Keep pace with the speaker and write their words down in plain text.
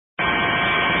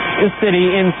the city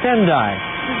in Sendai.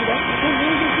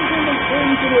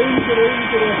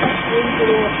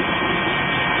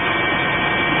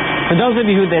 For those of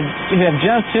you who have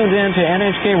just tuned in to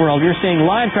NHK World, you're seeing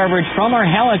live coverage from our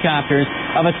helicopters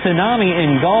of a tsunami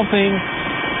engulfing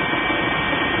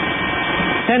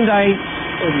Sendai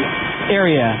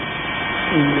area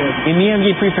in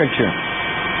Miyagi Prefecture.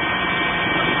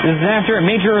 This is after a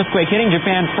major earthquake hitting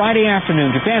Japan Friday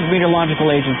afternoon. Japan's meteorological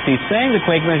agency saying the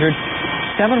quake measured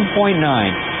 7.9.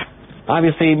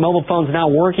 Obviously, mobile phones now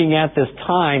working at this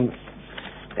time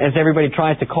as everybody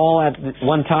tries to call at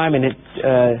one time, and it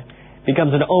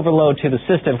becomes an overload to the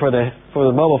system for the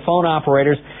mobile phone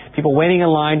operators. People waiting in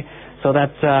line so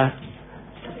that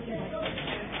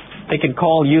they can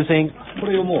call using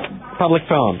public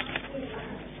phone.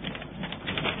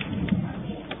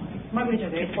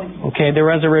 Okay, there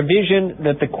was a revision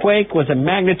that the quake was a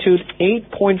magnitude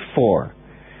 8.4.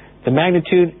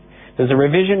 There's a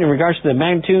revision in regards to the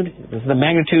magnitude. This is the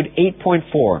magnitude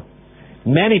 8.4.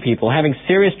 Many people having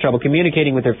serious trouble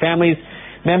communicating with their families,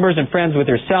 members, and friends with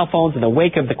their cell phones in the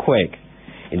wake of the quake.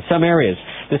 In some areas,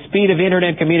 the speed of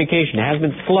internet communication has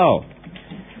been slow.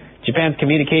 Japan's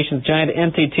communications giant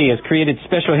NTT has created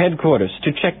special headquarters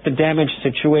to check the damaged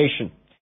situation.